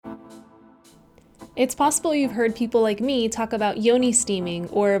It's possible you've heard people like me talk about yoni steaming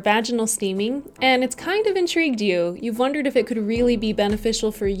or vaginal steaming, and it's kind of intrigued you. You've wondered if it could really be beneficial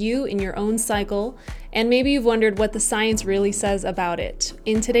for you in your own cycle, and maybe you've wondered what the science really says about it.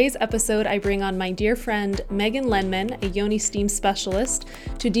 In today's episode, I bring on my dear friend Megan Lenman, a yoni steam specialist,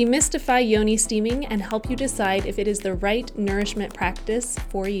 to demystify yoni steaming and help you decide if it is the right nourishment practice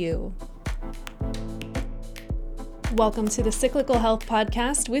for you. Welcome to the Cyclical Health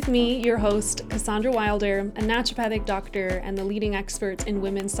Podcast with me, your host, Cassandra Wilder, a naturopathic doctor and the leading expert in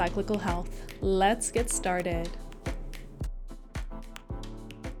women's cyclical health. Let's get started.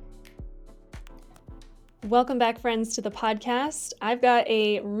 Welcome back, friends, to the podcast. I've got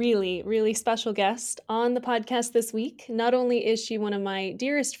a really special guest on the podcast this week. Not only is she one of my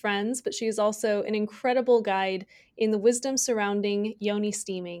dearest friends, but she is also an incredible guide in the wisdom surrounding yoni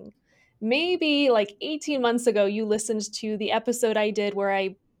steaming. Maybe like 18 months ago, you listened to the episode I did where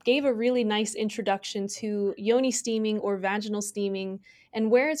I gave a really nice introduction to yoni steaming or vaginal steaming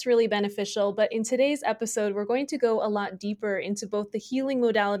and where it's really beneficial. But in today's episode, we're going to go a lot deeper into both the healing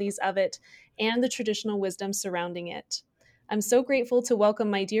modalities of it and the traditional wisdom surrounding it. I'm so grateful to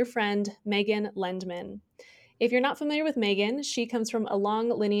welcome my dear friend, Megan Lenman. If you're not familiar with Megan, she comes from a long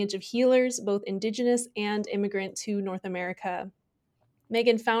lineage of healers, both indigenous and immigrant to North America.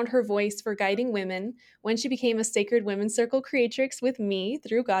 Megan found her voice for guiding women when she became a Sacred Women's Circle creatrix with me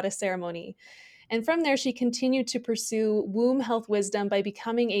through Goddess Ceremony. And from there, she continued to pursue womb health wisdom by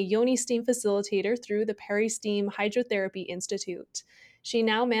becoming a yoni steam facilitator through the Peri-Steam Hydrotherapy Institute. She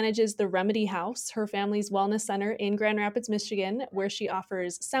now manages the Remedy House, her family's wellness center in Grand Rapids, Michigan, where she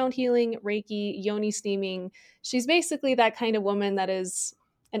offers sound healing, Reiki, yoni steaming. She's basically that kind of woman that is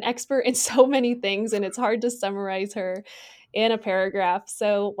an expert in so many things, and it's hard to summarize her in a paragraph.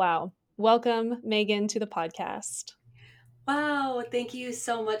 So, wow. Welcome, Megan, to the podcast. Wow, thank you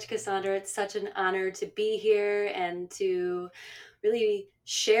so much, Cassandra. It's such an honor to be here and to really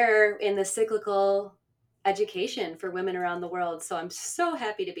share in the cyclical education for women around the world. So I'm so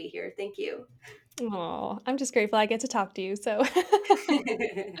happy to be here. Thank you. Oh, I'm just grateful I get to talk to you. So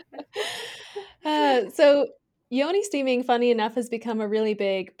yoni steaming, funny enough, has become a really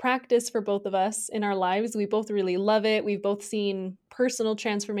big practice for both of us in our lives. We both really love it. We've both seen personal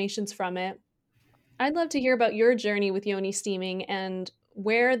transformations from it. I'd love to hear about your journey with yoni steaming and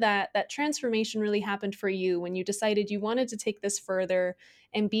where that transformation really happened for you when you decided you wanted to take this further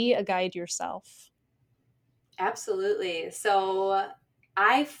and be a guide yourself. Absolutely. So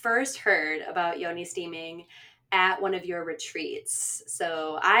I first heard about yoni steaming at one of your retreats.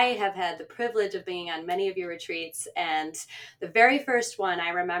 So I have had the privilege of being on many of your retreats. And the very first one, I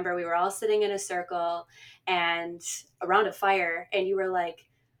remember we were all sitting in a circle and around a fire, and you were like,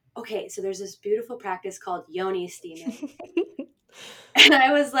 okay, so there's this beautiful practice called yoni steaming. And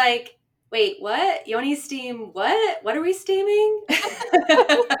I was like, wait, what? Yoni steam what? What are we steaming?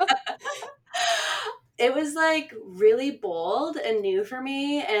 It was like really bold and new for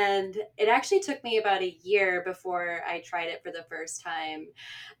me, and it actually took me about a year before I tried it for the first time.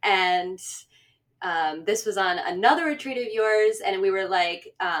 And this was on another retreat of yours, and we were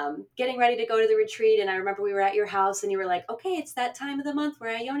like getting ready to go to the retreat, and I remember we were at your house and you were like, okay, it's that time of the month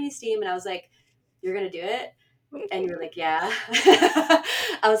where I yoni steam. And I was like, you're gonna do it? And you were like, yeah.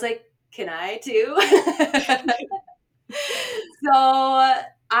 I was like, can I too? So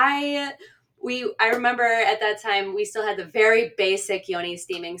I remember at that time we still had the very basic yoni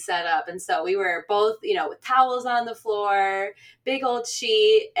steaming setup, and so we were both, with towels on the floor, big old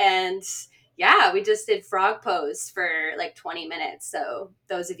sheet, and yeah, we just did frog pose for like 20 minutes. So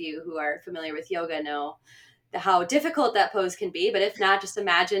those of you who are familiar with yoga know how difficult that pose can be, but if not, just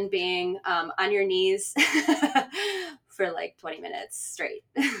imagine being on your knees for like 20 minutes straight.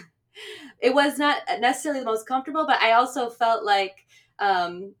 It was not necessarily the most comfortable, but I also felt like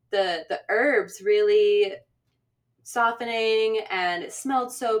the herbs really softening, and it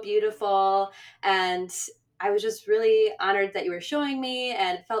smelled so beautiful. And I was just really honored that you were showing me,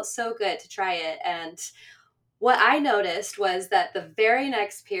 and it felt so good to try it. And what I noticed was that the very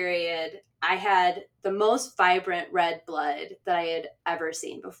next period, I had the most vibrant red blood that I had ever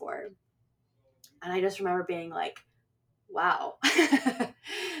seen before. And I just remember being like, wow,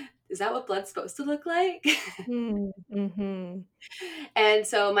 is that what blood's supposed to look like? Mm-hmm. And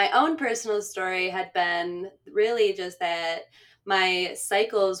so my own personal story had been really just that my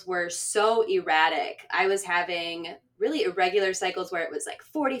cycles were so erratic. I was having really irregular cycles where it was like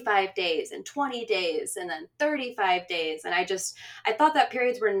 45 days and 20 days and then 35 days. And I thought that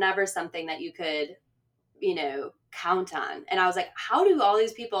periods were never something that you could, count on. And I was like, how do all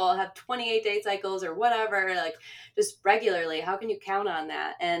these people have 28-day cycles or whatever, like just regularly? How can you count on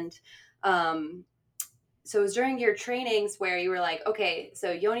that? And so it was during your trainings where you were like, okay, so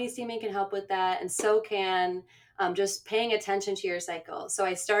yoni steaming can help with that, and so can just paying attention to your cycle. So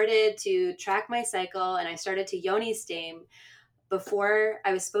I started to track my cycle, and I started to yoni steam before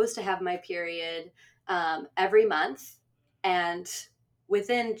I was supposed to have my period every month. And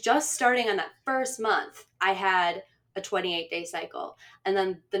within just starting on that first month, I had a 28-day cycle. And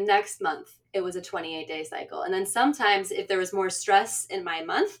then the next month, it was a 28-day cycle. And then sometimes, if there was more stress in my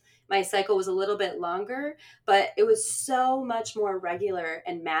month, my cycle was a little bit longer, but it was so much more regular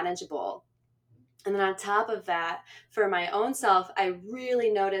and manageable. And then on top of that, for my own self, I really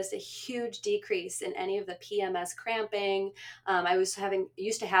noticed a huge decrease in any of the PMS cramping. I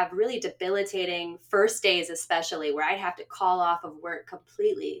used to have really debilitating first days, especially where I'd have to call off of work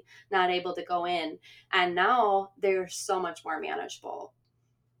completely, not able to go in. And now they're so much more manageable.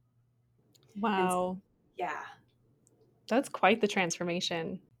 And Wow. yeah. That's quite the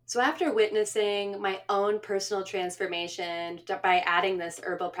transformation. So after witnessing my own personal transformation by adding this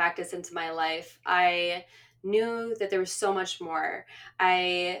herbal practice into my life, I knew that there was so much more.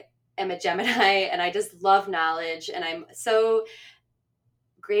 I am a Gemini and I just love knowledge, and I'm so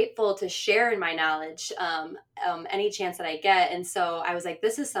grateful to share in my knowledge any chance that I get. And so I was like,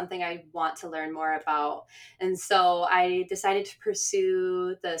 this is something I want to learn more about. And so I decided to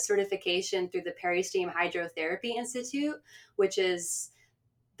pursue the certification through the Peristeam Hydrotherapy Institute, which is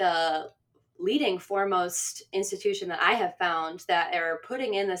the leading foremost institution that I have found that are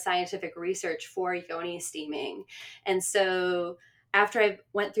putting in the scientific research for yoni steaming. And so after I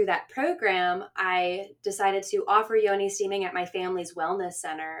went through that program, I decided to offer yoni steaming at my family's wellness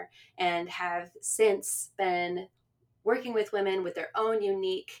center, and have since been working with women with their own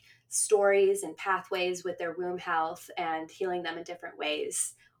unique stories and pathways with their womb health and healing them in different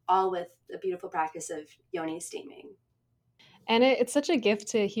ways, all with the beautiful practice of yoni steaming. And it's such a gift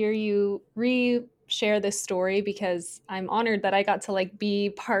to hear you share this story, because I'm honored that I got to like be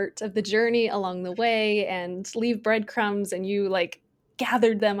part of the journey along the way and leave breadcrumbs, and you like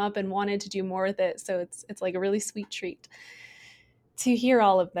gathered them up and wanted to do more with it. So it's like a really sweet treat to hear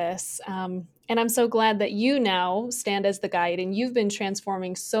all of this. And I'm so glad that you now stand as the guide, and you've been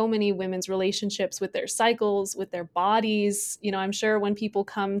transforming so many women's relationships with their cycles, with their bodies. You know, I'm sure when people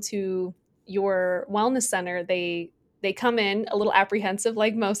come to your wellness center, they come in a little apprehensive,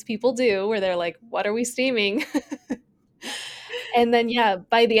 like most people do, where they're like, what are we steaming? And then, yeah,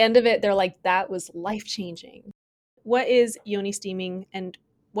 by the end of it, they're like, that was life changing. What is yoni steaming, and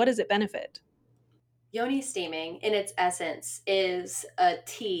what does it benefit? Yoni steaming, in its essence, is a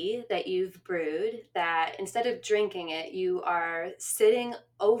tea that you've brewed that instead of drinking it, you are sitting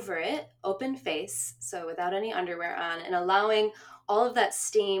over it, open face, so without any underwear on, and allowing all of that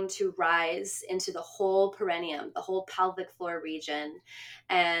steam to rise into the whole perineum, the whole pelvic floor region.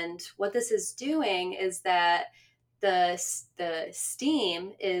 And what this is doing is that the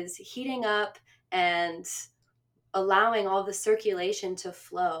steam is heating up and allowing all the circulation to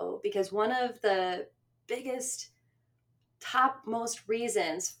flow, because one of the biggest topmost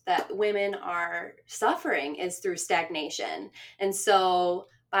reasons that women are suffering is through stagnation. And so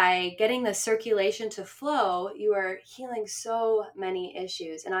by getting the circulation to flow, you are healing so many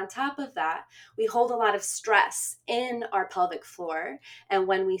issues. And on top of that, we hold a lot of stress in our pelvic floor. And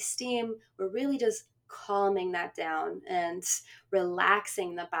when we steam, we're really just calming that down and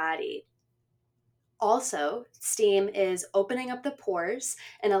relaxing the body. Also, steam is opening up the pores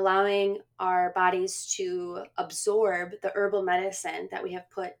and allowing our bodies to absorb the herbal medicine that we have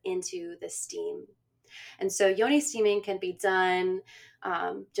put into the steam. And so, yoni steaming can be done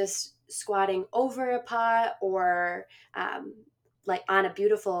just squatting over a pot, or like on a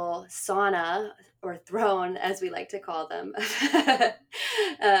beautiful sauna or throne, as we like to call them,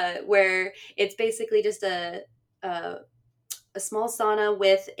 where it's basically just a a small sauna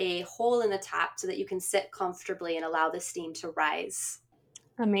with a hole in the top so that you can sit comfortably and allow the steam to rise.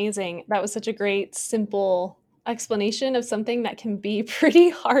 Amazing. That was such a great, simple explanation of something that can be pretty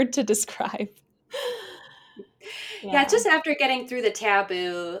hard to describe. Yeah, Yeah. just after getting through the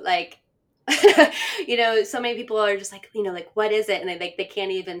taboo, like, so many people are just like, like, what is it? And they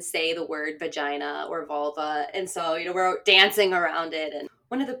can't even say the word vagina or vulva. And so, we're dancing around it. And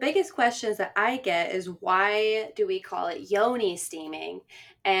one of the biggest questions that I get is, why do we call it yoni steaming?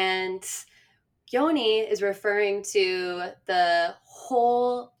 And yoni is referring to the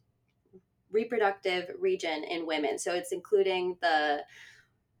whole reproductive region in women. So it's including the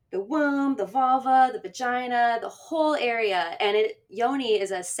womb, the vulva, the vagina, the whole area. And yoni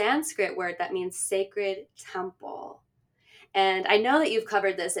is a Sanskrit word that means sacred temple. And I know that you've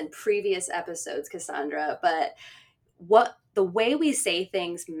covered this in previous episodes, Cassandra, but what the way we say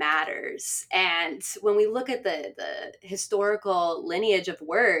things matters. And when we look at the historical lineage of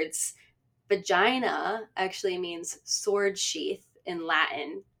words, vagina actually means sword sheath in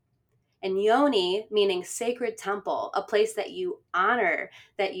Latin, and yoni meaning sacred temple, a place that you honor,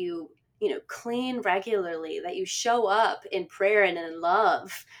 that you clean regularly, that you show up in prayer and in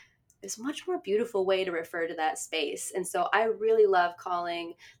love, is a much more beautiful way to refer to that space. And so I really love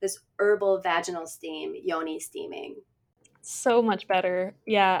calling this herbal vaginal steam yoni steaming. So much better.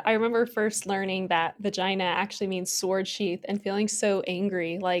 Yeah, I remember first learning that vagina actually means sword sheath and feeling so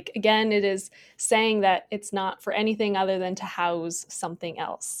angry. Like, again, it is saying that it's not for anything other than to house something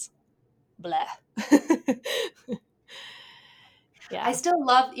else. Bleh. I Yeah. still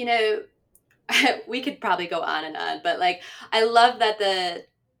love, we could probably go on and on, but like I love that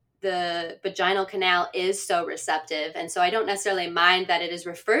the vaginal canal is so receptive. And so I don't necessarily mind that it is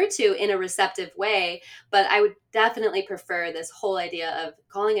referred to in a receptive way, but I would definitely prefer this whole idea of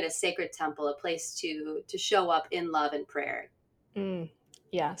calling it a sacred temple, a place to show up in love and prayer. Mm,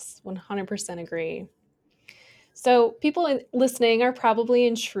 yes, 100% agree. So, people listening are probably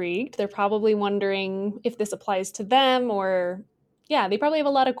intrigued. They're probably wondering if this applies to them, or, yeah, they probably have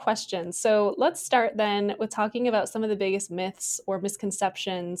a lot of questions. So, let's start then with talking about some of the biggest myths or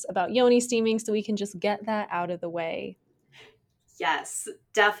misconceptions about yoni steaming so we can just get that out of the way. Yes,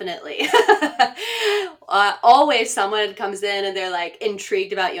 definitely. Always someone comes in and they're like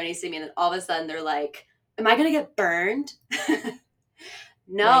intrigued about yoni steaming, and all of a sudden they're like, "Am I going to get burned?"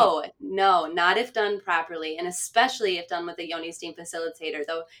 Right. No, no, not if done properly, and especially if done with a yoni steam facilitator,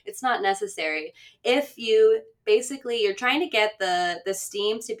 though it's not necessary. If you basically you're trying to get the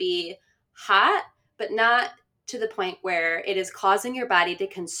steam to be hot, but not to the point where it is causing your body to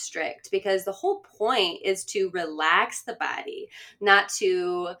constrict, because the whole point is to relax the body, not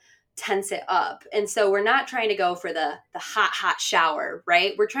to tense it up. And so we're not trying to go for the hot shower,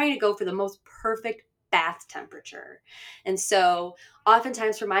 right? We're trying to go for the most perfect bath temperature. And so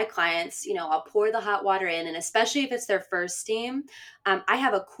oftentimes for my clients, I'll pour the hot water in, and especially if it's their first steam, I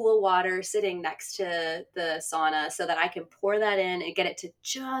have a cool water sitting next to the sauna so that I can pour that in and get it to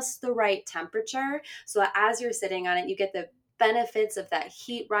just the right temperature. So that as you're sitting on it, you get the benefits of that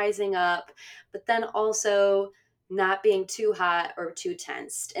heat rising up, but then also not being too hot or too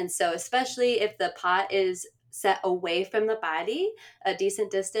tensed. And so, especially if the pot is set away from the body a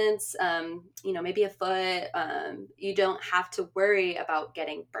decent distance, maybe a foot, you don't have to worry about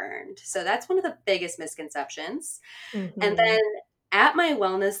getting burned. So that's one of the biggest misconceptions. And Hmm. then at my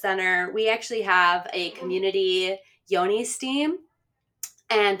wellness center, we actually have a community yoni steam,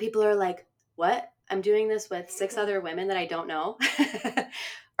 and people are like, "What? I'm doing this with 6 other women that I don't know.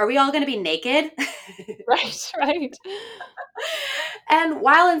 Are we all going to be naked?" Right, right. And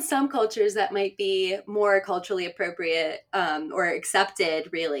while in some cultures that might be more culturally appropriate, or accepted,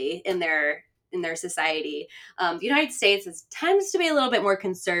 really in their society, the United States tends to be a little bit more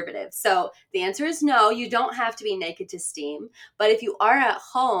conservative. So the answer is no. You don't have to be naked to steam, but if you are at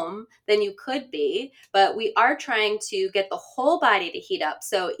home, then you could be. But we are trying to get the whole body to heat up.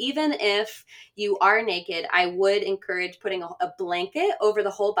 So even if you are naked, I would encourage putting a blanket over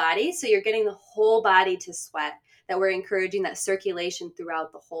the whole body, so you're getting the whole body to sweat, that we're encouraging that circulation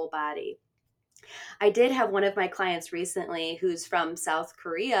throughout the whole body. I did have one of my clients recently who's from South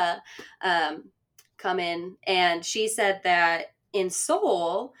Korea, um, come in, and she said that in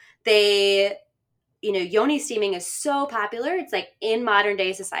Seoul, they yoni steaming is so popular. It's like in modern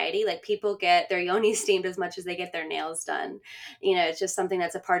day society, like people get their yoni steamed as much as they get their nails done. It's just something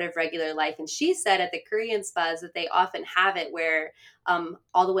that's a part of regular life. And she said at the Korean spas that they often have it where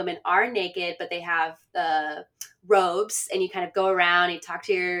all the women are naked, but they have the robes, and you kind of go around, you talk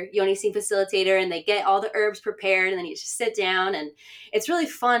to your yoni steam facilitator, and they get all the herbs prepared, and then you just sit down, and it's really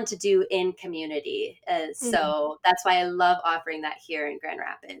fun to do in community. Mm. So that's why I love offering that here in Grand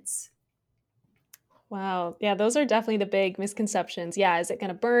Rapids. Wow. Yeah, those are definitely the big misconceptions. Yeah, is it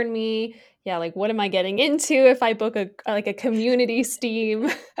going to burn me? Yeah, like what am I getting into if I book a community steam?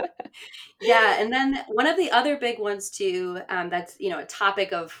 Yeah, and then one of the other big ones too, that's a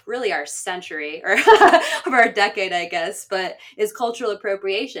topic of really our century, or of our decade, I guess, but is cultural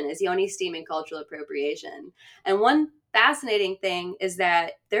appropriation, is yoni steam and cultural appropriation. And one fascinating thing is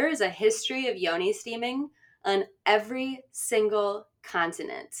that there is a history of yoni steaming on every single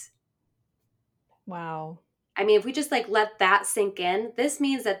continent. Wow. I mean, if we just like let that sink in, this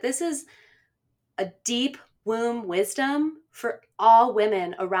means that this is a deep womb wisdom for all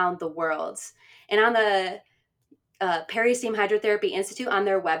women around the world. And on the Peristeam Hydrotherapy Institute, on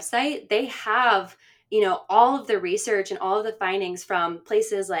their website, they have all of the research and all of the findings from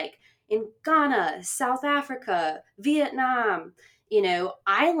places like in Ghana, South Africa, Vietnam,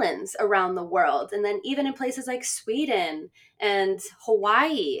 islands around the world, and then even in places like Sweden and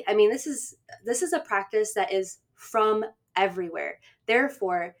Hawaii. I mean, this is a practice that is from everywhere.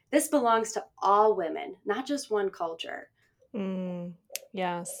 Therefore, this belongs to all women, not just one culture. Mm,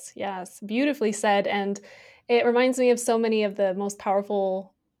 yes, yes. Beautifully said. And it reminds me of so many of the most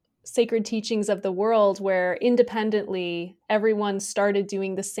powerful sacred teachings of the world where independently everyone started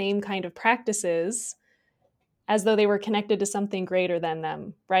doing the same kind of practices as though they were connected to something greater than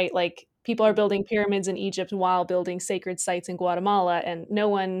them, right? Like people are building pyramids in Egypt while building sacred sites in Guatemala, and no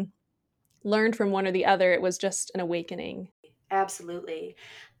one learned from one or the other. It was just an awakening. Absolutely.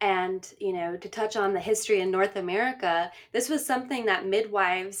 And, to touch on the history in North America, this was something that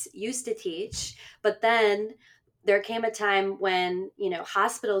midwives used to teach, but then there came a time when,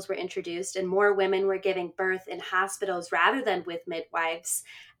 hospitals were introduced and more women were giving birth in hospitals rather than with midwives.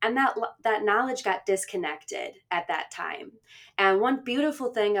 And that knowledge got disconnected at that time. And one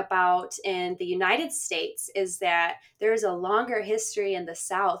beautiful thing about in the United States is that there's a longer history in the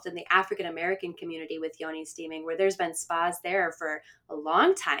South in the African American community with yoni steaming, where there's been spas there for a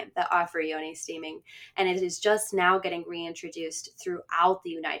long time that offer yoni steaming. And it is just now getting reintroduced throughout the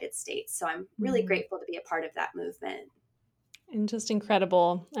United States. So I'm really Mhm. grateful to be a part of that movement. And just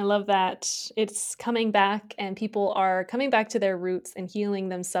incredible. I love that it's coming back and people are coming back to their roots and healing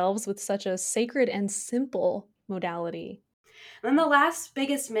themselves with such a sacred and simple modality. And then the last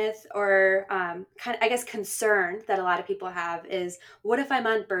biggest myth or kind of, I guess, concern that a lot of people have is, what if I'm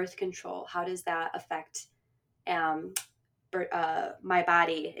on birth control? How does that affect um, my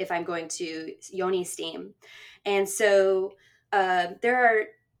body if I'm going to yoni steam? And so there are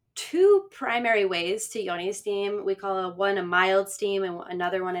two primary ways to yoni steam. We call one a mild steam and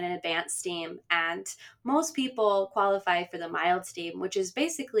another one an advanced steam. And most people qualify for the mild steam, which is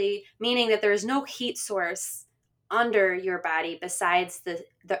basically meaning that there is no heat source under your body besides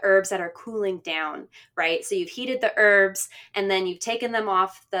the herbs that are cooling down, right? So you've heated the herbs and then you've taken them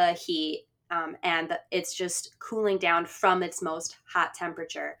off the heat, and it's just cooling down from its most hot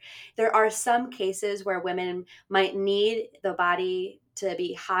temperature. There are some cases where women might need the body to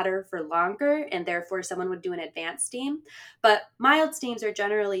be hotter for longer, and therefore someone would do an advanced steam. But mild steams are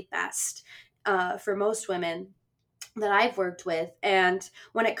generally best for most women that I've worked with. And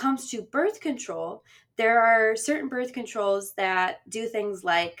when it comes to birth control, there are certain birth controls that do things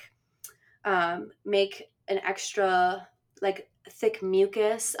like make an extra like thick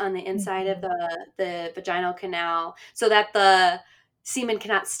mucus on the inside of Mhm. the vaginal canal so that the semen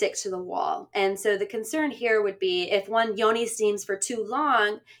cannot stick to the wall. And so the concern here would be if one yoni steams for too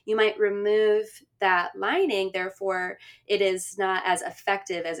long, you might remove that lining. Therefore, it is not as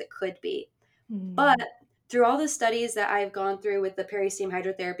effective as it could be. But Mm. through all the studies that I've gone through with the Peristeam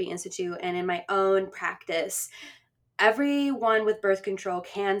Hydrotherapy Institute and in my own practice, everyone with birth control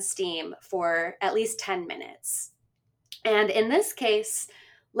can steam for at least 10 minutes. And in this case,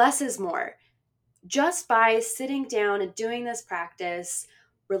 less is more. Just by sitting down and doing this practice,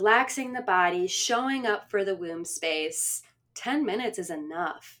 relaxing the body, showing up for the womb space, 10 minutes is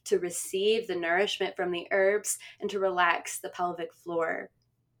enough to receive the nourishment from the herbs and to relax the pelvic floor.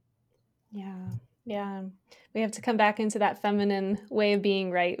 Yeah. Yeah. We have to come back into that feminine way of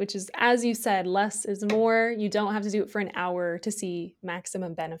being, right? Which is, as you said, less is more. You don't have to do it for an hour to see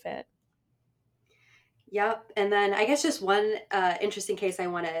maximum benefit. Yep. And then I guess just one interesting case I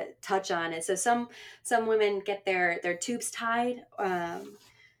want to touch on is, so some women get their tubes tied,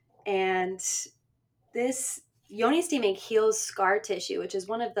 and this yoni steaming heals scar tissue, which is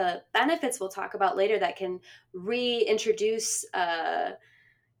one of the benefits we'll talk about later that reintroduce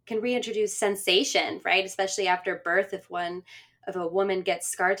can reintroduce sensation, right? Especially after birth, if a woman gets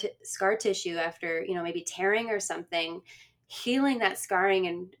scar tissue after, maybe tearing or something, healing that scarring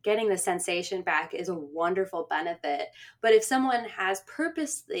and getting the sensation back is a wonderful benefit. But if someone has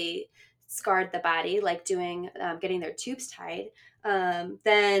purposely scarred the body, like getting their tubes tied,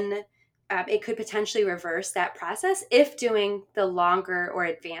 then it could potentially reverse that process if doing the longer or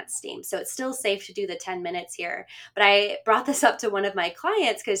advanced steam. So it's still safe to do the 10 minutes here. But I brought this up to one of my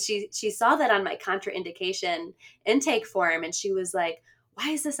clients because she saw that on my contraindication intake form, and she was like,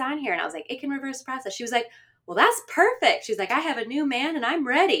 "Why is this on here?" And I was like, "It can reverse the process." She was like, "Well, that's perfect." She's like, "I have a new man and I'm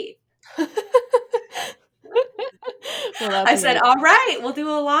ready." Well, that's I said, amazing. "All right, we'll do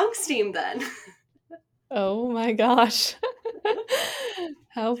a long steam then." Oh my gosh.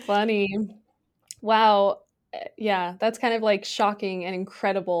 How funny. Wow. Yeah, that's kind of like shocking and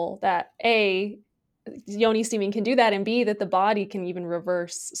incredible that A, yoni steaming can do that, and B, that the body can even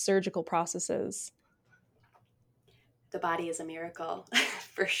reverse surgical processes. the body is a miracle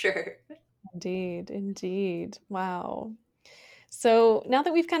for sure. Indeed, indeed. Wow. So now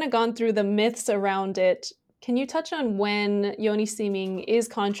that we've kind of gone through the myths around it, can you touch on when yoni steaming is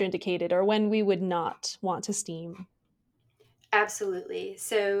contraindicated or when we would not want to steam? Absolutely.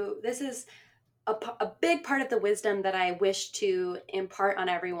 So this is a big part of the wisdom that I wish to impart on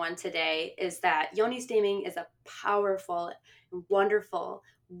everyone today is that yoni steaming is a powerful, wonderful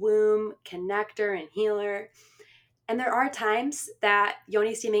womb connector and healer. And there are times that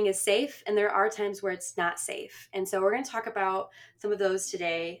yoni steaming is safe, and there are times where it's not safe. And so we're going to talk about some of those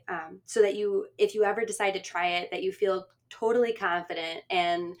today, so that if you ever decide to try it, that you feel totally confident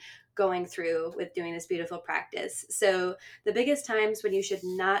and going through with doing this beautiful practice. So the biggest times when you should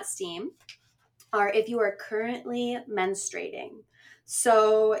not steam are if you are currently menstruating.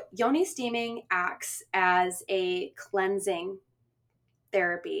 So yoni steaming acts as a cleansing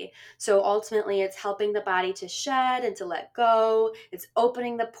therapy. So ultimately, it's helping the body to shed and to let go. It's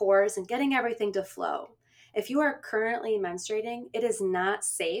opening the pores and getting everything to flow. If you are currently menstruating, it is not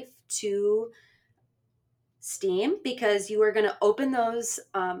safe to steam because you are going to open those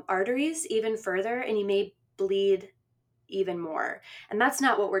arteries even further and you may bleed even more. And that's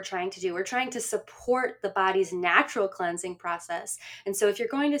not what we're trying to do. We're trying to support the body's natural cleansing process. And so if you're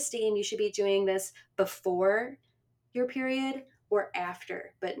going to steam, you should be doing this before your period or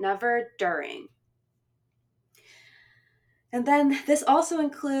after, but never during. And then this also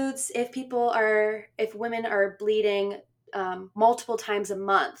includes if women are bleeding multiple times a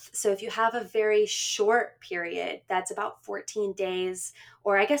month. So if you have a very short period, that's about 14 days,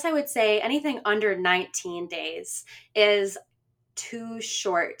 or I guess I would say anything under 19 days is too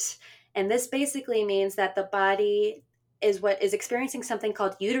short. And this basically means that the body is experiencing something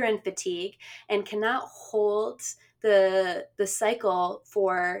called uterine fatigue and cannot hold the cycle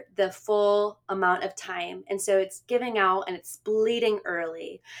for the full amount of time. And so it's giving out and it's bleeding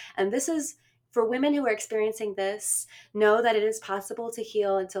early. And this is for women who are experiencing this, know that it is possible to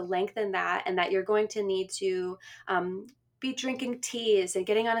heal and to lengthen that, and that you're going to need to be drinking teas and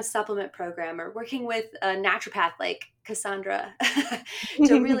getting on a supplement program or working with a naturopath like Cassandra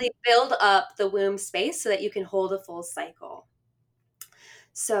to really build up the womb space so that you can hold a full cycle.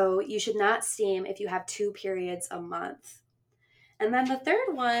 So you should not steam if you have 2 periods a month. And then the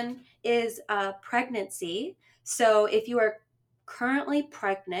third one is pregnancy. So if you are currently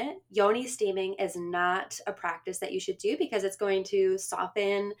pregnant, yoni steaming is not a practice that you should do because it's going to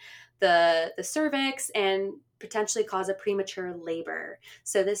soften the cervix and potentially cause a premature labor.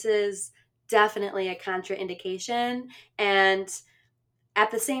 So this is definitely a contraindication. And at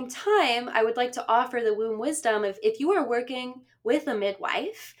the same time, I would like to offer the womb wisdom of if you are working with a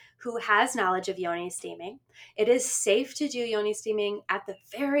midwife who has knowledge of yoni steaming, it is safe to do yoni steaming at the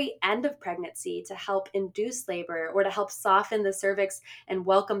very end of pregnancy to help induce labor or to help soften the cervix and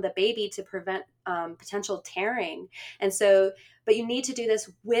welcome the baby to prevent potential tearing. And so, but you need to do this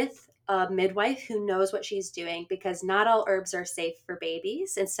with a midwife who knows what she's doing because not all herbs are safe for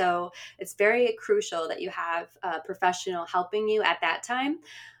babies. And so it's very crucial that you have a professional helping you at that time.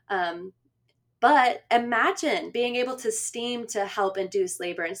 But imagine being able to steam to help induce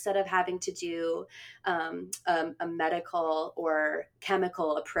labor instead of having to do a medical or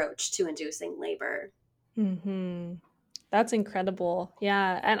chemical approach to inducing labor. Mm-hmm. That's incredible.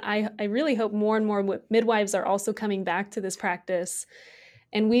 Yeah. And I really hope more and more midwives are also coming back to this practice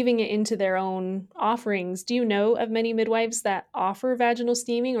and weaving it into their own offerings. Do you know of many midwives that offer vaginal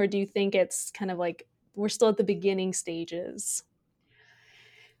steaming, or do you think it's kind of like we're still at the beginning stages?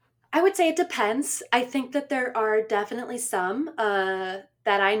 I would say it depends. I think that there are definitely some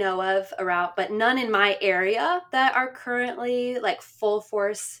that I know of around, but none in my area that are currently like full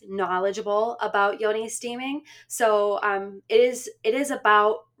force knowledgeable about yoni steaming. So it is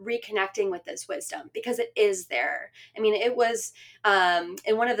about reconnecting with this wisdom because it is there. I mean, it was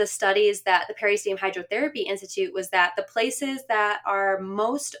in one of the studies that the Peristeam Hydrotherapy Institute was that the places that are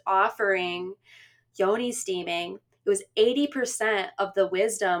most offering yoni steaming, it was 80% of the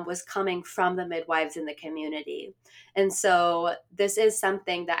wisdom was coming from the midwives in the community. And so this is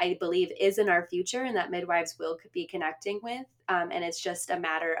something that I believe is in our future and that midwives will be connecting with. And it's just a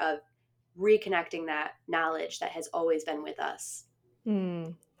matter of reconnecting that knowledge that has always been with us.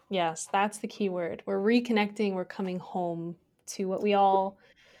 Mm, yes, that's the key word. We're reconnecting, we're coming home to what we all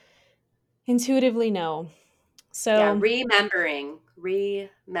intuitively know. Yeah, So, remembering.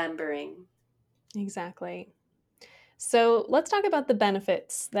 exactly. So let's talk about the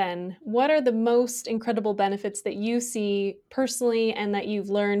benefits then. What are the most incredible benefits that you see personally and that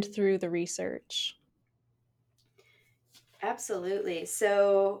you've learned through the research? Absolutely.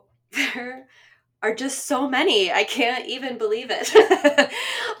 So there are just so many. I can't even believe it.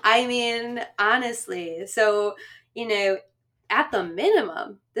 I mean, honestly. So, you know, at the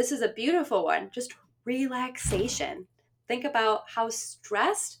minimum, this is a beautiful one. Just relaxation. Think about how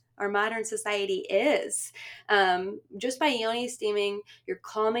stressed our modern society is. Just by yoni steaming, you're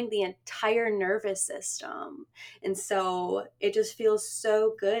calming the entire nervous system. And so it just feels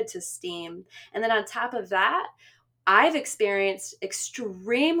so good to steam. And then on top of that, I've experienced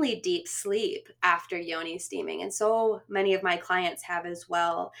extremely deep sleep after yoni steaming, and so many of my clients have as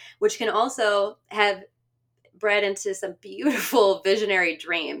well, which can also have bred into some beautiful visionary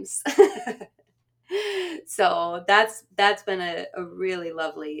dreams. So that's been a really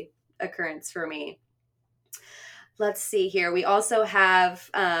lovely occurrence for me. Let's see here. We also have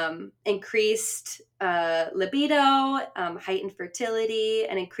increased libido, heightened fertility,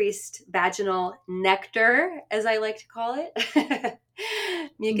 and increased vaginal nectar, as I like to call it.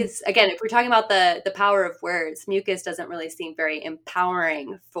 Mucus, again, if we're talking about the power of words, mucus doesn't really seem very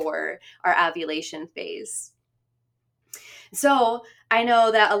empowering for our ovulation phase. So I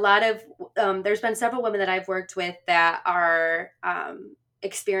know that a lot of there's been several women that I've worked with that are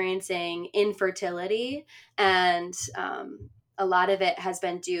experiencing infertility, and a lot of it has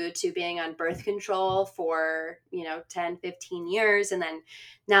been due to being on birth control for 10, 15 years, and then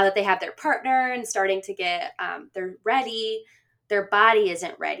now that they have their partner and starting to get they're ready, their body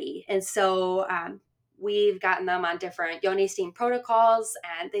isn't ready, and so we've gotten them on different yoni steam protocols,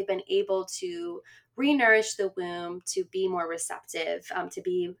 and they've been able to re-nourish the womb to be more receptive, to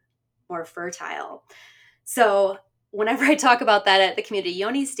be more fertile. So whenever I talk about that at the community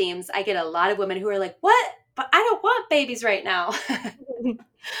yoni steams, I get a lot of women who are like, what? But I don't want babies right now.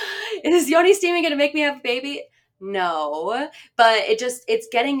 Is yoni steaming going to make me have a baby? No, but it's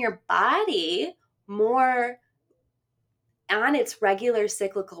getting your body more on its regular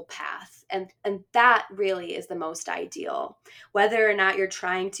cyclical path, and that really is the most ideal. Whether or not you're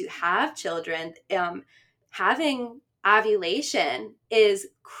trying to have children, having ovulation is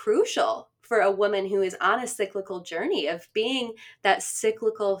crucial for a woman who is on a cyclical journey of being that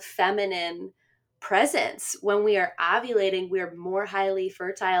cyclical feminine presence. When we are ovulating, we're more highly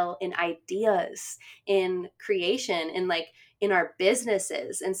fertile in ideas, in creation, in our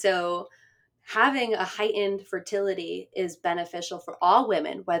businesses. And so having a heightened fertility is beneficial for all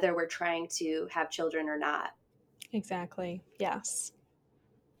women, whether we're trying to have children or not. Exactly. Yes.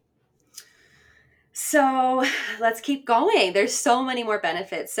 So let's keep going. There's so many more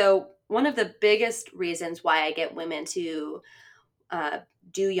benefits. So one of the biggest reasons why I get women to uh,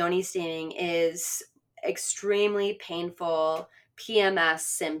 do yoni steaming is extremely painful PMS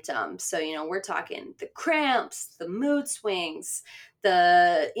symptoms. So, we're talking the cramps, the mood swings,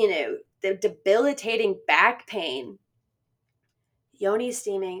 the debilitating back pain. Yoni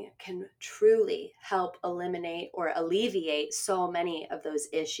steaming can truly help eliminate or alleviate so many of those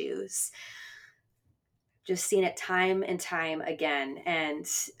issues. Just seen it time and time again. And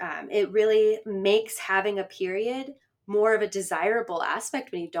it really makes having a period more of a desirable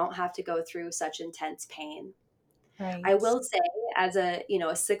aspect when you don't have to go through such intense pain. I Right. will say, as a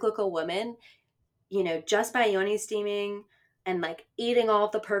cyclical woman, just by yoni steaming and like eating all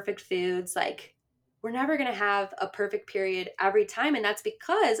of the perfect foods, like we're never going to have a perfect period every time. And that's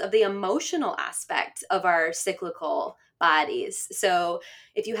because of the emotional aspect of our cyclical bodies. So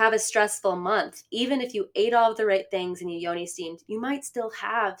if you have a stressful month, even if you ate all of the right things and you yoni steamed, you might still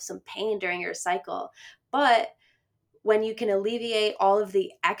have some pain during your cycle. But when you can alleviate all of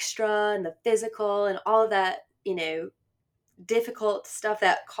the extra and the physical and all of that, difficult stuff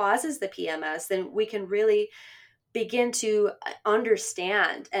that causes the PMS, then we can really begin to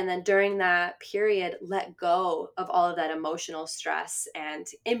understand, and then during that period let go of all of that emotional stress and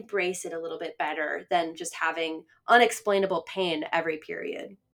embrace it a little bit better than just having unexplainable pain every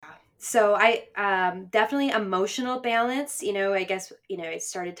period. So I definitely emotional balance, I guess I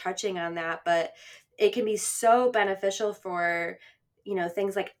started touching on that, but it can be so beneficial for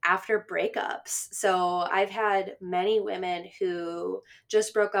things like after breakups. So I've had many women who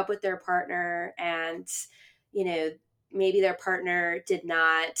just broke up with their partner, and you know maybe their partner did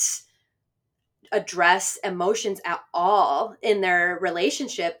not address emotions at all in their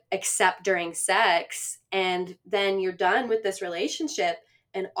relationship except during sex, and then you're done with this relationship,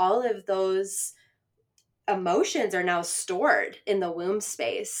 and all of those emotions are now stored in the womb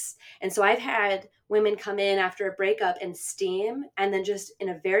space. And so I've had women come in after a breakup and steam, and then just in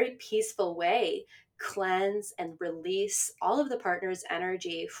a very peaceful way cleanse and release all of the partner's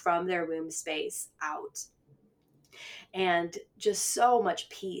energy from their womb space out. And just so much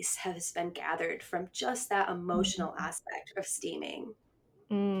peace has been gathered from just that emotional aspect of steaming.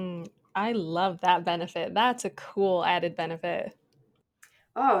 Mm. I love that benefit. That's a cool added benefit.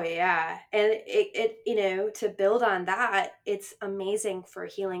 Oh yeah. And to build on that, it's amazing for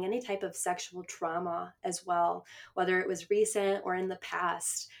healing any type of sexual trauma as well, whether it was recent or in the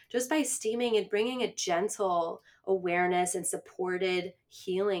past. Just by steaming and bringing a gentle awareness and supported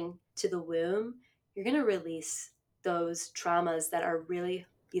healing to the womb, you're going to release those traumas that are really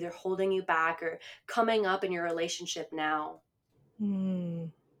either holding you back or coming up in your relationship now. Hmm.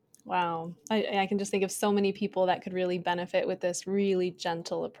 Wow. I can just think of so many people that could really benefit with this really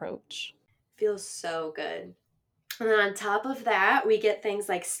gentle approach. Feels so good. And then on top of that, we get things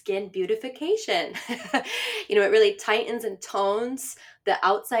like skin beautification. It really tightens and tones the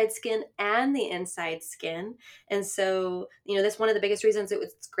outside skin and the inside skin. And so, that's one of the biggest reasons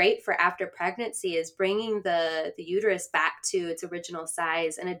it's great for after pregnancy is bringing the uterus back to its original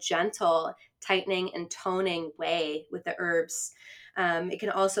size in a gentle tightening and toning way with the herbs. It can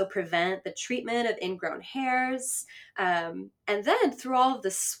also prevent the treatment of ingrown hairs. And then through all of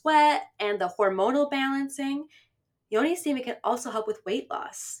the sweat and the hormonal balancing, Yoni steaming can also help with weight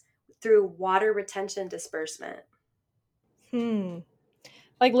loss through water retention disbursement. Hmm.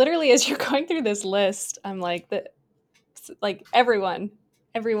 Like literally as you're going through this list, I'm like like everyone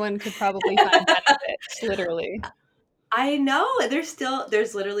could probably find benefits, literally. I know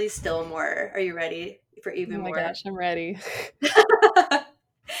there's literally still more. Are you ready for Oh even my more? gosh, I'm ready.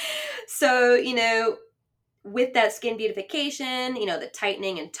 So, with that skin beautification, the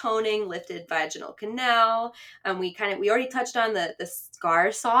tightening and toning, lifted vaginal canal, we already touched on the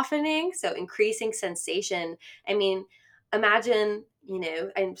scar softening, so increasing sensation. I mean, imagine,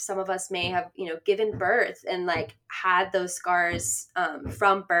 and some of us may have, given birth and like had those scars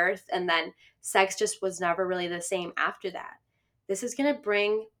from birth, and then sex just was never really the same after that. This is going to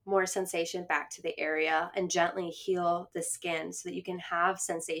bring more sensation back to the area and gently heal the skin so that you can have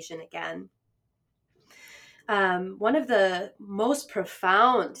sensation again. One of the most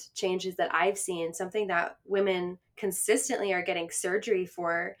profound changes that I've seen, something that women consistently are getting surgery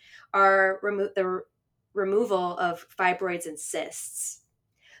for, are the removal of fibroids and cysts.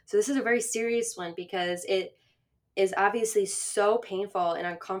 So, this is a very serious one because it is obviously so painful and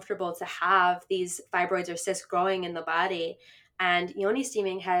uncomfortable to have these fibroids or cysts growing in the body. And yoni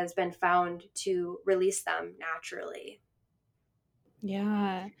steaming has been found to release them naturally.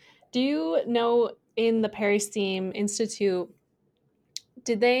 Yeah. Do you know in the Peristeam Institute,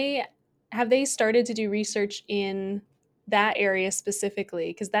 did they have they started to do research in that area specifically?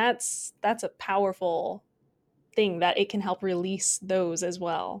 Because that's a powerful thing that it can help release those as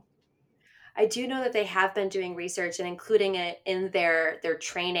well. I do know that they have been doing research and including it in their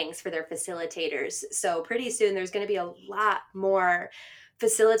trainings for their facilitators. So pretty soon there's going to be a lot more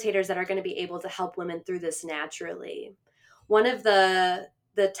facilitators that are going to be able to help women through this naturally. One of the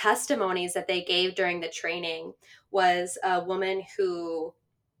testimonies that they gave during the training was a woman who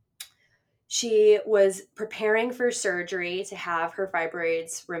she was preparing for surgery to have her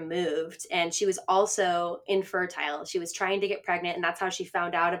fibroids removed, and she was also infertile. She was trying to get pregnant, and that's how she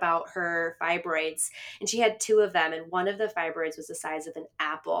found out about her fibroids. And she had two of them, and one of the fibroids was the size of an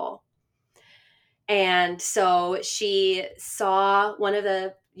apple. And so she saw one of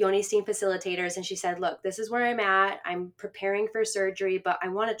the Yoni Steam facilitators and she said, "Look, this is where I'm at. I'm preparing for surgery, but I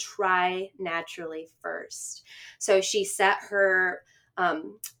want to try naturally first." So she set her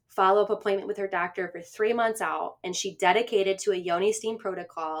follow up appointment with her doctor for 3 months out, and she dedicated to a Yoni Steam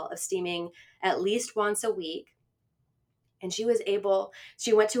protocol of steaming at least once a week. And she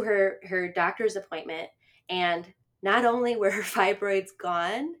went to her doctor's appointment, and not only were her fibroids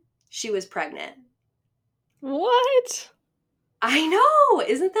gone, she was pregnant. What? I know.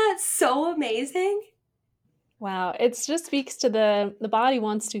 Isn't that so amazing? Wow, it just speaks to the body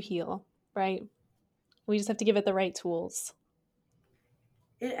wants to heal, right? We just have to give it the right tools.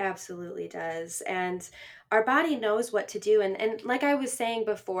 It absolutely does. And our body knows what to do. And like I was saying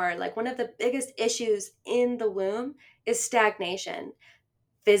before, like one of the biggest issues in the womb is stagnation.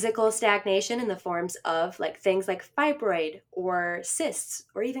 Physical stagnation in the forms of like things like fibroid or cysts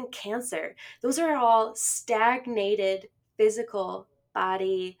or even cancer. Those are all stagnated physical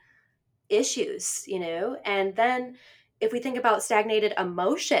body issues, and then if we think about stagnated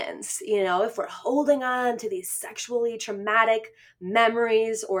emotions, if we're holding on to these sexually traumatic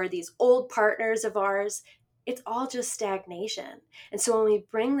memories or these old partners of ours, it's all just stagnation. And so when we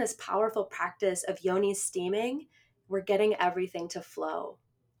bring this powerful practice of yoni steaming, we're getting everything to flow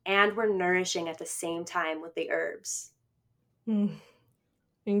and we're nourishing at the same time with the herbs. Mm,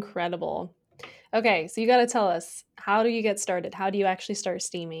 incredible. Okay, so you got to tell us, how do you get started? How do you actually start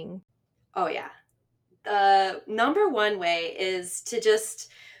steaming? Oh yeah. The number one way is to just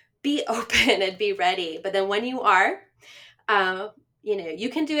be open and be ready. But then when you are, um, you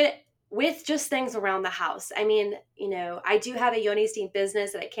can do it with just things around the house. I mean, I do have a Yoni Steam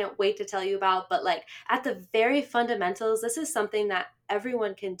business that I can't wait to tell you about, but like at the very fundamentals, this is something that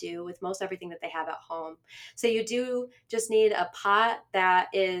everyone can do with most everything that they have at home. So you do just need a pot that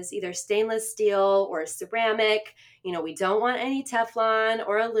is either stainless steel or ceramic. We don't want any Teflon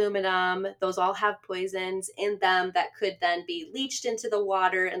or aluminum. Those all have poisons in them that could then be leached into the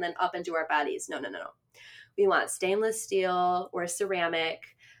water and then up into our bodies. No, no, no, no. We want stainless steel or ceramic.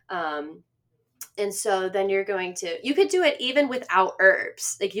 Um, and so then you could do it even without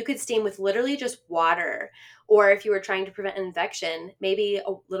herbs. Like you could steam with literally just water. Or if you were trying to prevent an infection, maybe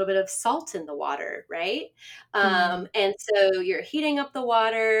a little bit of salt in the water, right? Mm. And so you're heating up the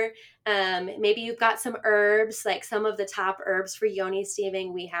water. Maybe you've got some herbs, like some of the top herbs for yoni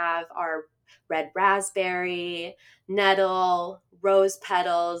steaming we have are red raspberry, nettle, rose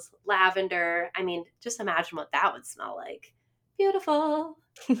petals, lavender. I mean, just imagine what that would smell like. Beautiful.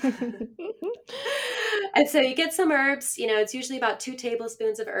 And so you get some herbs, it's usually about 2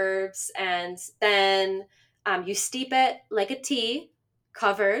 tablespoons of herbs, and then you steep it like a tea,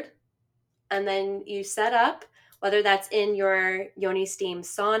 covered, and then you set up, whether that's in your yoni steam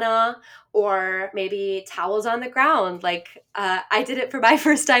sauna or maybe towels on the ground like I did it for my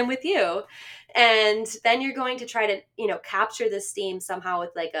first time with you. And then you're going to try to capture the steam somehow with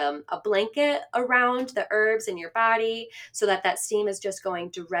like a blanket around the herbs in your body so that that steam is just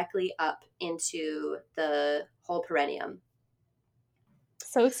going directly up into the whole perineum.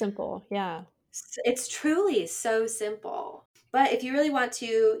 So simple. Yeah. It's truly so simple. But if you really want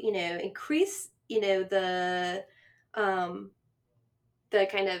to, increase, um, the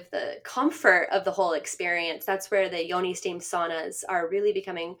kind of the comfort of the whole experience, that's where the yoni steam saunas are really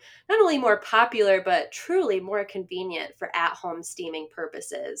becoming not only more popular, but truly more convenient for at-home steaming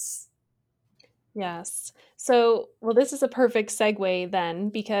purposes. Yes. So, well, this is a perfect segue then,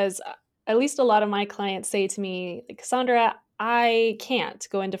 because at least a lot of my clients say to me, like, Cassandra, I can't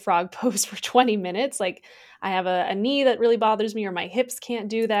go into frog pose for 20 minutes. Like, I have a knee that really bothers me, or my hips can't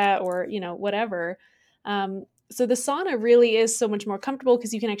do that, or, whatever. So, the sauna really is so much more comfortable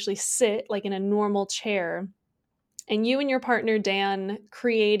because you can actually sit like in a normal chair. And you and your partner, Dan,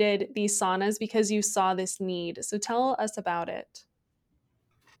 created these saunas because you saw this need. So, tell us about it.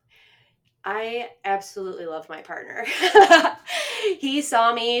 I absolutely love my partner. He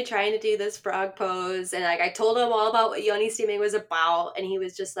saw me trying to do this frog pose, and like I told him all about what yoni steaming was about, and he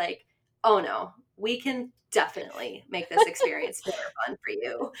was just like, "Oh no, we can definitely make this experience more fun for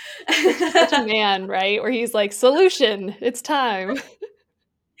you." Such a man, right? Where he's like, "Solution, it's time."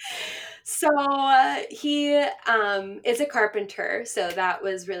 So he is a carpenter, so that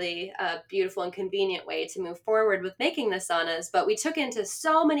was really a beautiful and convenient way to move forward with making the saunas. But we took into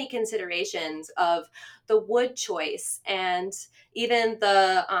so many considerations of the wood choice and even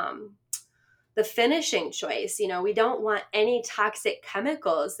the finishing choice. We don't want any toxic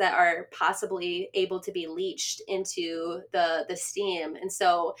chemicals that are possibly able to be leached into the steam. And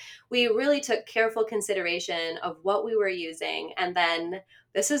so we really took careful consideration of what we were using. And then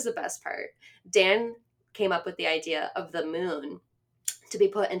this is the best part. Dan came up with the idea of the moon to be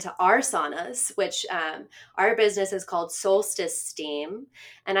put into our saunas, which our business is called Solstice Steam.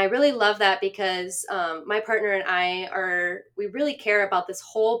 And I really love that because my partner and we really care about this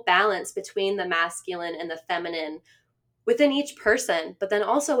whole balance between the masculine and the feminine within each person, but then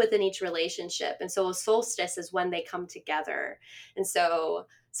also within each relationship. And so solstice is when they come together. And so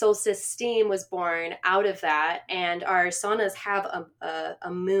Solstice Steam was born out of that. And our saunas have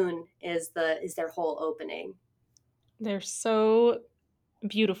a moon is their whole opening. They're so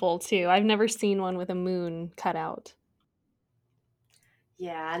beautiful too. I've never seen one with a moon cut out.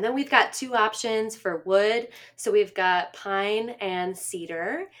 Yeah, and then we've got two options for wood. So we've got pine and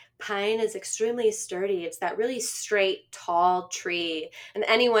cedar. Pine is extremely sturdy. It's that really straight, tall tree. And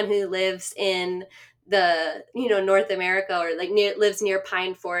anyone who lives in the, North America or like lives near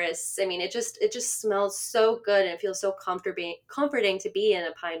pine forests, I mean, it just smells so good and it feels so comforting to be in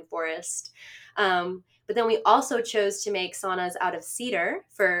a pine forest. But then we also chose to make saunas out of cedar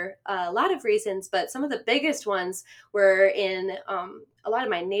for a lot of reasons, but some of the biggest ones were in a lot of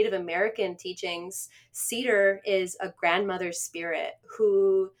my Native American teachings. Cedar is a grandmother spirit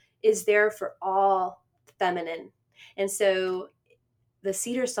who is there for all feminine. And so the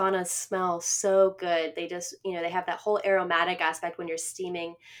cedar saunas smell so good. They just, they have that whole aromatic aspect when you're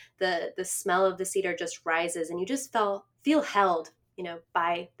steaming. The smell of the cedar just rises and you just feel held,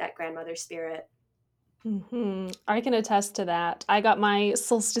 by that grandmother spirit. I can attest to that. I got my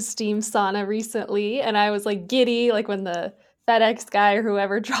solstice steam sauna recently, and I was like giddy, like when the FedEx guy or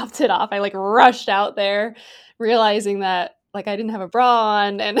whoever dropped it off, I like rushed out there, realizing that like I didn't have a bra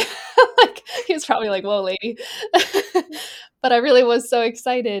on, and like he was probably like, "Whoa, lady," but I really was so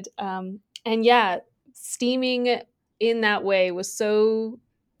excited. And yeah, steaming in that way was so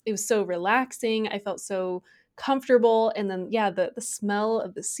it was so relaxing. I felt so comfortable, and then yeah, the smell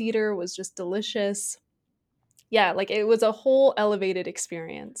of the cedar was just delicious. Yeah, like it was a whole elevated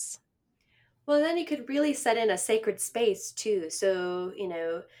experience. Well, then you could really set in a sacred space too. So, in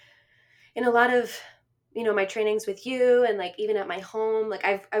a lot of, my trainings with you and like even at my home, like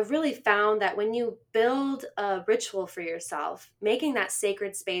I've really found that when you build a ritual for yourself, making that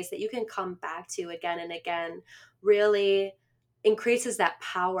sacred space that you can come back to again and again really increases that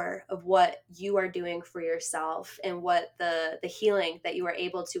power of what you are doing for yourself and what the healing that you are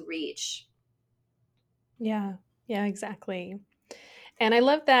able to reach. Yeah. Yeah, exactly. And I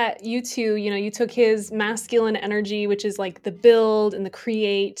love that you two, you took his masculine energy, which is like the build and the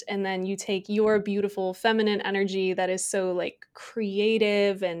create, and then you take your beautiful feminine energy that is so like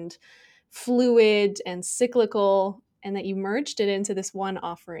creative and fluid and cyclical, and that you merged it into this one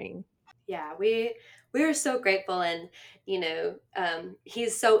offering. Yeah, we are so grateful, and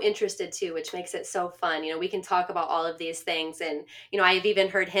he's so interested too, which makes it so fun. We can talk about all of these things, and I've even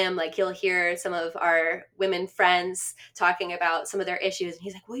heard him, like, he'll hear some of our women friends talking about some of their issues, and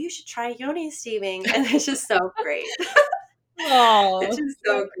he's like, well, you should try yoni steaming, and it's just so great. It's Oh, just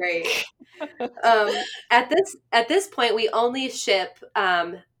so great. At this point, we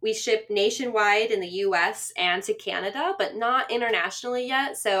ship nationwide in the U.S. and to Canada, but not internationally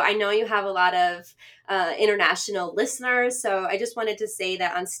yet. So I know you have a lot of international listeners. So I just wanted to say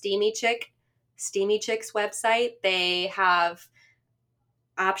that on Steamy Chick's website, they have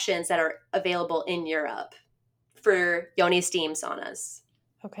options that are available in Europe for yoni steam saunas.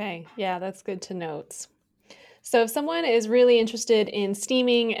 okay. Yeah, that's good to note. So if someone is really interested in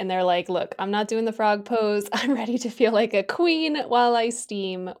steaming and they're like, look, I'm not doing the frog pose, I'm ready to feel like a queen while I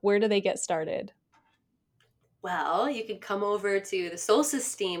steam, where do they get started? Well, you can come over to the Solstice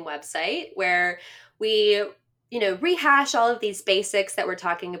Steam website where we, rehash all of these basics that we're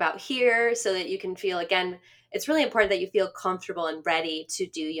talking about here so that you can feel, again, it's really important that you feel comfortable and ready to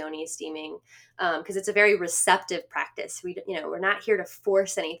do yoni steaming because it's a very receptive practice. We're not here to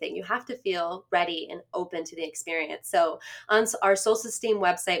force anything. You have to feel ready and open to the experience. So on our Solstice Steam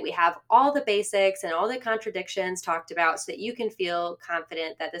website, we have all the basics and all the contradictions talked about so that you can feel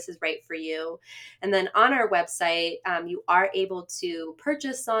confident that this is right for you. And then on our website, you are able to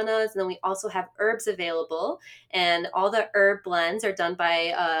purchase saunas. And then we also have herbs available. And all the herb blends are done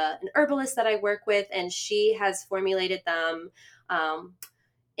by an herbalist that I work with. And she has formulated them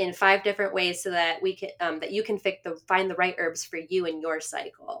in 5 different ways so that that you can find the right herbs for you and your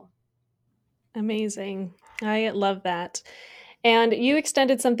cycle. Amazing. I love that. And you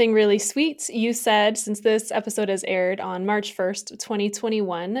extended something really sweet. You said, since this episode has aired on March 1st,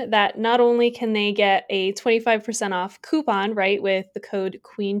 2021, that not only can they get a 25% off coupon, right, with the code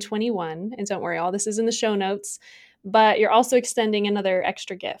QUEEN21, and don't worry, all this is in the show notes, but you're also extending another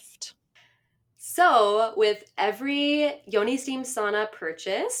extra gift. So, with every Yoni Steam sauna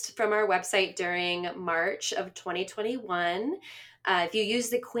purchased from our website during March of 2021, if you use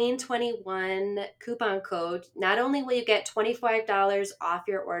the Queen21 coupon code, not only will you get $25 off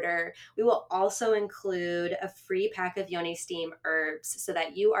your order, we will also include a free pack of Yoni Steam herbs so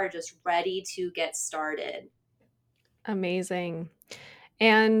that you are just ready to get started. Amazing.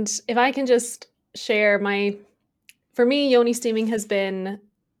 And if I can just share for me, yoni steaming has been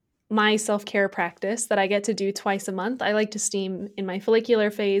my self-care practice that I get to do twice a month. I like to steam in my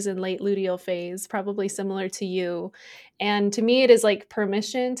follicular phase and late luteal phase, probably similar to you. And to me, it is like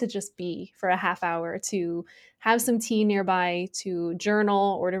permission to just be for a half hour, to have some tea nearby, to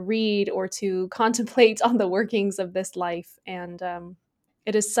journal or to read or to contemplate on the workings of this life. And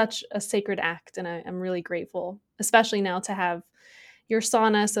it is such a sacred act. And I'm really grateful, especially now to have your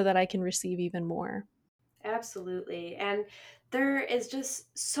sauna so that I can receive even more. Absolutely. And there is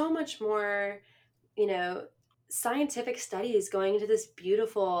just so much more, you know, scientific studies going into this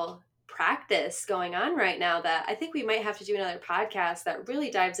beautiful practice going on right now that I think we might have to do another podcast that really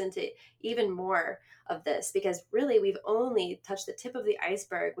dives into even more of this because really we've only touched the tip of the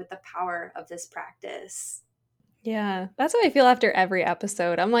iceberg with the power of this practice. Yeah, that's how I feel after every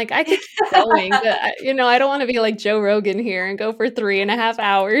episode. I'm like, I could keep going, but I don't want to be like Joe Rogan here and go for 3.5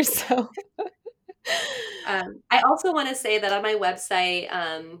 hours. So, I also want to say that on my website,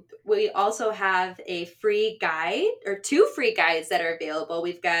 we also have a free guide or 2 free guides that are available.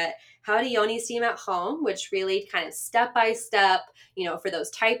 We've got How to Yoni Steam at Home, which really kind of step by step, for those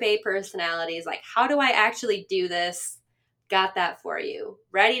type A personalities, like how do I actually do this got that for you,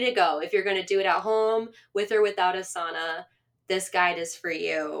 ready to go. If you're going to do it at home with or without a sauna, this guide is for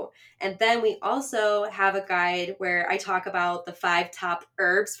you. And then we also have a guide where I talk about the 5 top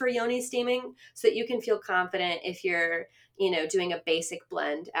herbs for yoni steaming so that you can feel confident if you're, doing a basic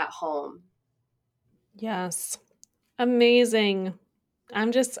blend at home. Yes. Amazing.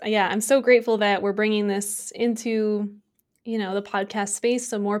 I'm so grateful that we're bringing this into, the podcast space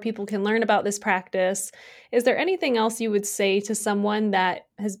so more people can learn about this practice. Is there anything else you would say to someone that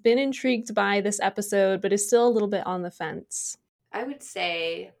has been intrigued by this episode but is still a little bit on the fence? I would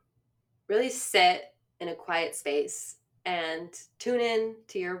say really sit in a quiet space and tune in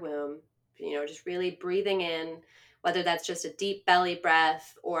to your womb, just really breathing in, whether that's just a deep belly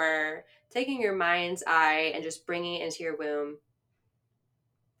breath or taking your mind's eye and just bringing it into your womb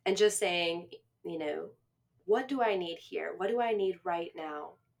and just saying, what do I need here? What do I need right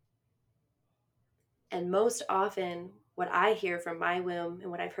now? And most often, what I hear from my womb and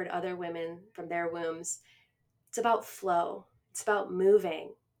what I've heard other women from their wombs, it's about flow. It's about moving.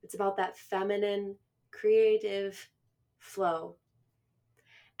 It's about that feminine, creative flow.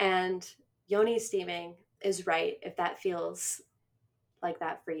 And yoni steaming is right if that feels like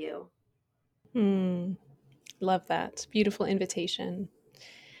that for you. Love that. Beautiful invitation.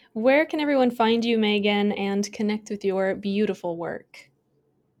 Where can everyone find you, Megan, and connect with your beautiful work?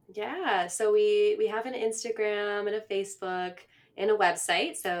 Yeah, so we have an Instagram and a Facebook and a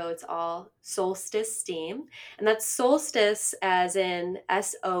website. So it's all Solstice Steam. And that's solstice as in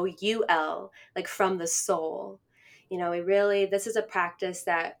SOUL, like from the soul. This is a practice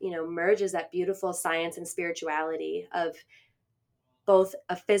that, merges that beautiful science and spirituality of both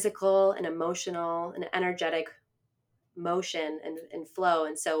a physical and emotional and energetic motion and flow.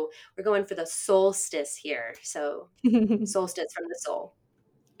 And so we're going for the solstice here. So solstice from the soul.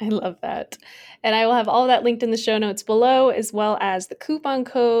 I love that. And I will have all of that linked in the show notes below, as well as the coupon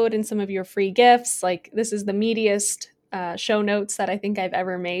code and some of your free gifts. Like, this is the meatiest show notes that I think I've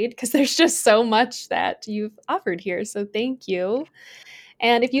ever made because there's just so much that you've offered here. So thank you.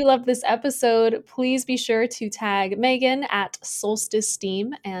 And if you loved this episode, please be sure to tag Megan at Solstice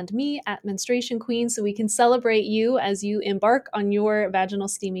Steam and me at Menstruation Queen so we can celebrate you as you embark on your vaginal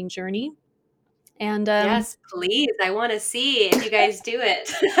steaming journey. And yes, please. I want to see if you guys do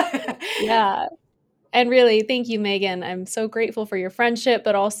it. yeah. And really, thank you, Megan. I'm so grateful for your friendship,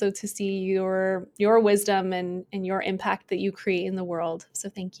 but also to see your wisdom and your impact that you create in the world. So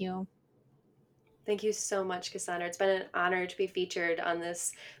thank you. Thank you so much, Cassandra. It's been an honor to be featured on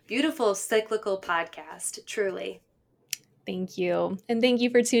this beautiful cyclical podcast, truly. Thank you. And thank you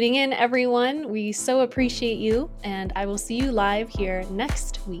for tuning in, everyone. We so appreciate you, and I will see you live here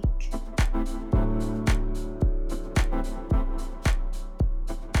next week.